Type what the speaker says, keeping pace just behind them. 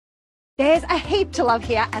There's a heap to love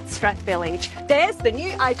here at Strath Village. There's the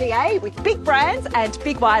new IGA with big brands and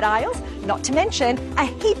big wide aisles, not to mention a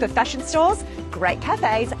heap of fashion stores, great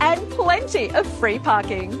cafes and plenty of free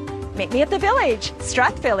parking. Meet me at the Village,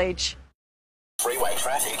 Strath Village. Freeway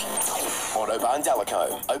traffic. Autobarn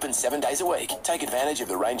Delaco, open 7 days a week. Take advantage of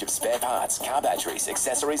the range of spare parts, car batteries,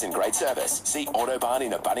 accessories and great service. See Autobarn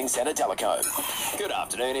in a Bunnings Centre, Delaco. Good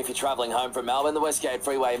afternoon. If you're travelling home from Melbourne, the Westgate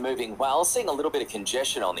Freeway moving well. Seeing a little bit of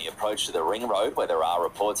congestion on the approach to the Ring Road where there are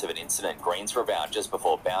reports of an incident. Greensborough bound just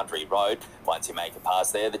before Boundary Road. Once you make it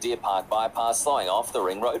past there, the Deer Park bypass slowing off the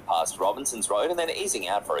Ring Road past Robinson's Road and then easing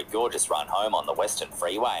out for a gorgeous run home on the Western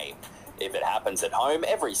Freeway. If it happens at home,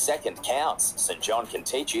 every second counts. St John can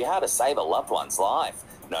teach you how to save a loved one's life.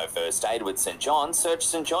 No first aid with St John? Search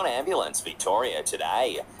St John Ambulance Victoria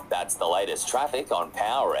today. That's the latest traffic on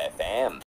Power FM.